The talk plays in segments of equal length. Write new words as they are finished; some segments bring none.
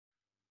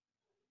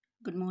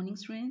Good morning,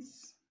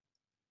 students.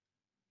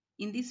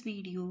 In this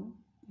video,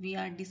 we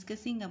are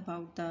discussing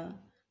about the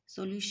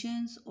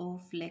solutions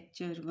of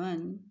lecture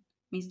 1,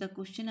 means the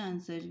question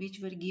answer which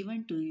were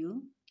given to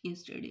you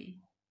yesterday.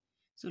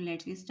 So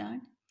let's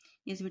start.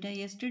 Yes, beta,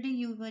 yesterday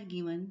you were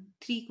given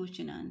 3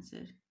 question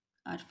answer.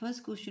 Our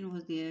first question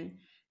was there,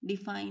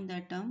 define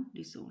the term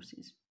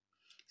resources.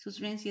 So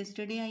students,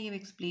 yesterday I have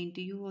explained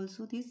to you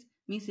also this,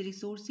 means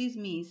resources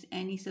means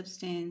any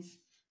substance,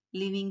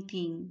 living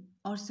thing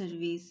or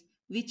service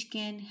which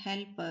can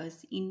help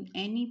us in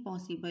any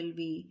possible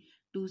way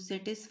to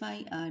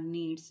satisfy our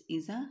needs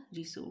is a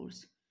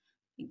resource.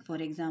 For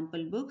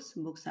example, books.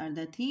 Books are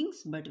the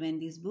things, but when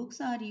these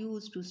books are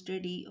used to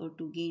study or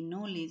to gain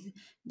knowledge,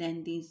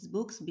 then these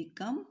books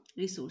become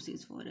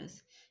resources for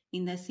us.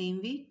 In the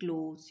same way,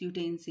 clothes,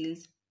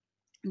 utensils,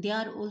 they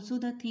are also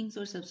the things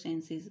or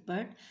substances,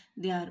 but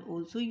they are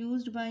also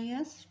used by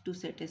us to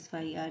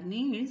satisfy our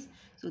needs.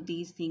 So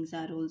these things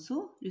are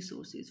also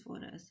resources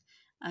for us.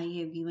 I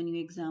have given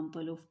you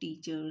example of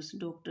teachers,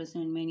 doctors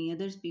and many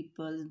other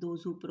people,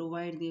 those who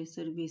provide their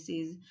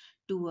services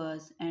to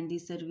us, and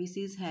these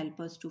services help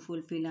us to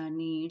fulfill our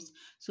needs.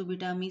 So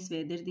beta means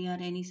whether they are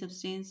any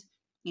substance,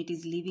 it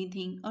is living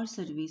thing or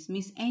service,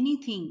 means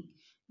anything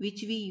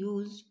which we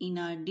use in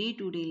our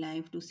day-to-day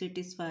life to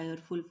satisfy or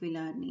fulfill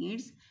our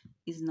needs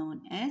is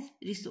known as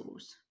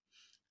resource.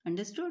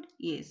 Understood?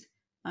 Yes.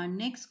 Our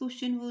next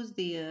question was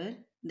there,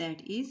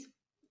 that is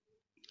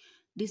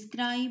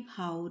describe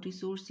how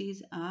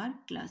resources are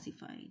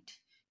classified.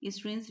 Yes,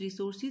 friends,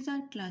 resources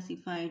are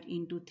classified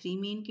into 3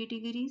 main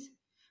categories.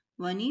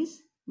 One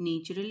is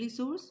natural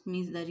resource,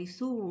 means the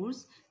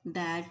resource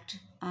that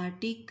are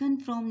taken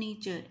from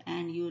nature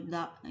and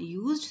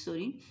used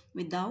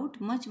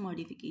without much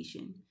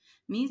modification.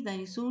 Means the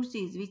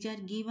resources which are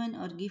given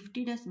or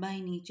gifted us by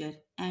nature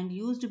and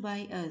used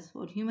by us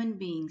for human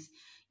beings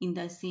in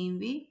the same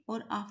way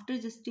or after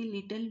just a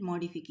little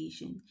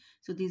modification.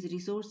 So these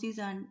resources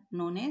are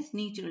known as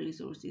natural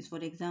resources. For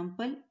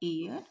example,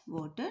 air,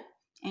 water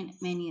and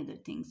many other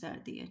things are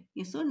there.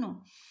 Yes or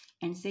no?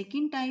 And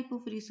second type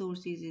of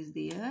resources is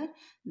there,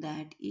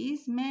 that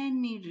is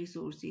man-made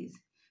resources.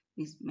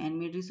 These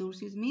man-made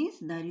resources means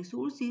the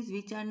resources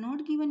which are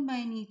not given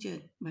by nature,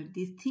 but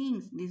these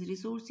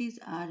resources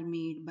are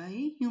made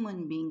by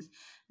human beings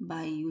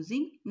by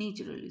using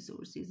natural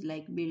resources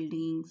like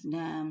buildings,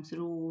 dams,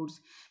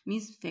 roads,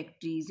 means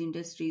factories,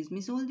 industries,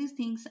 means all these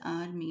things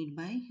are made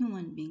by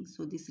human beings.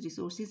 So these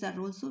resources are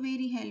also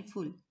very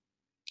helpful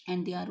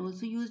and they are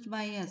also used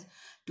by us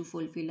to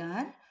fulfill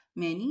our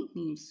many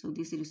needs. So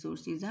these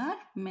resources are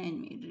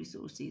man-made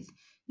resources.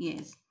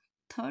 Yes.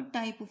 Third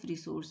type of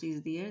resource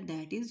is there,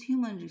 that is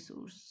human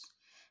resource.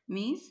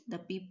 Means the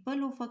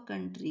people of a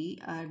country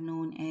are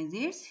known as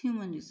its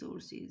human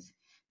resources.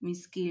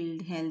 Means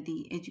skilled,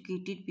 healthy,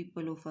 educated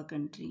people of a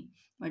country.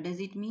 What does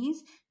it mean?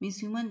 Means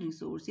human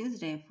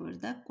resources refer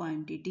the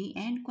quantity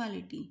and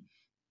quality.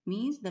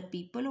 Means the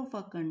people of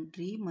a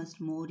country must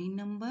more in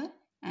number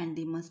and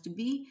they must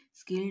be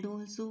skilled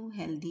also,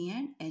 healthy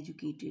and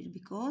educated,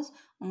 because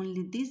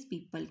only these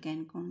people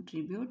can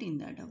contribute in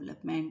the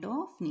development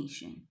of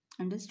nation.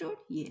 Understood?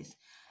 Yes.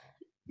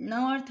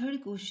 Now our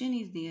third question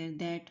is there,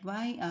 that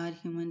why are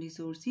human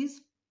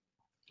resources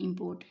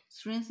important?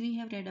 Students, we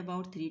have read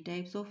about 3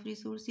 types of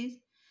resources: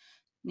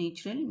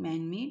 natural,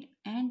 man-made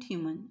and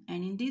human.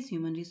 And in these,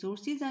 human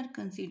resources are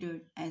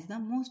considered as the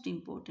most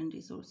important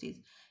resources.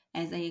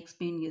 As I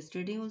explained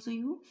yesterday also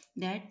you,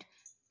 that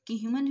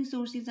human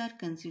resources are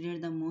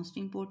considered the most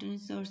important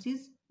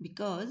resources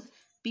because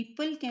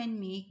people can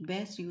make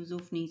best use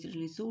of natural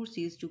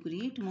resources to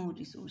create more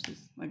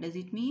resources. What does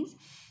it mean?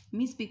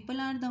 Means people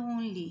are the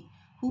only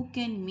who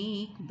can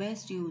make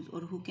best use or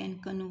who can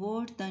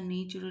convert the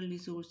natural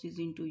resources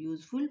into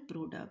useful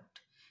product,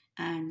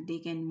 and they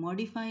can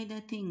modify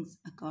the things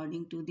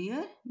according to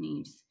their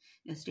needs.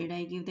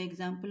 Yesterday I gave the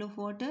example of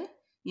water.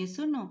 Yes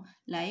or no?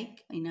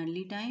 Like in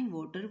early time,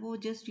 water was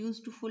just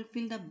used to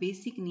fulfill the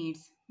basic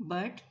needs,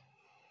 but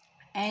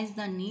as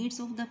the needs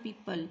of the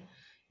people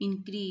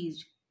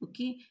increased,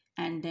 okay,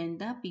 and then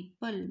the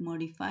people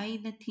modify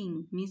the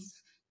thing, means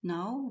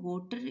now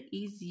water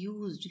is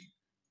used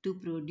to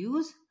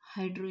produce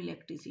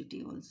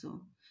hydroelectricity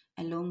also,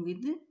 along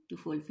with to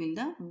fulfill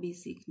the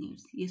basic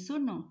needs. Yes or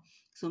no?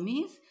 So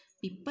means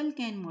people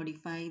can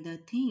modify the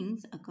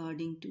things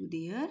according to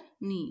their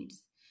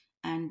needs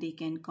and they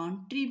can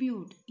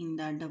contribute in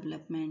the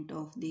development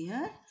of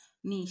their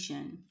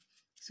nation.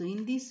 So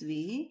in this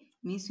way,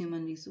 means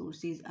human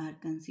resources are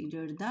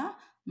considered the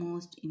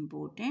most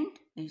important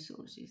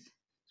resources.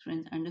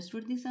 Friends,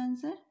 understood this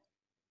answer?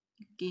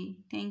 Okay,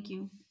 thank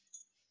you.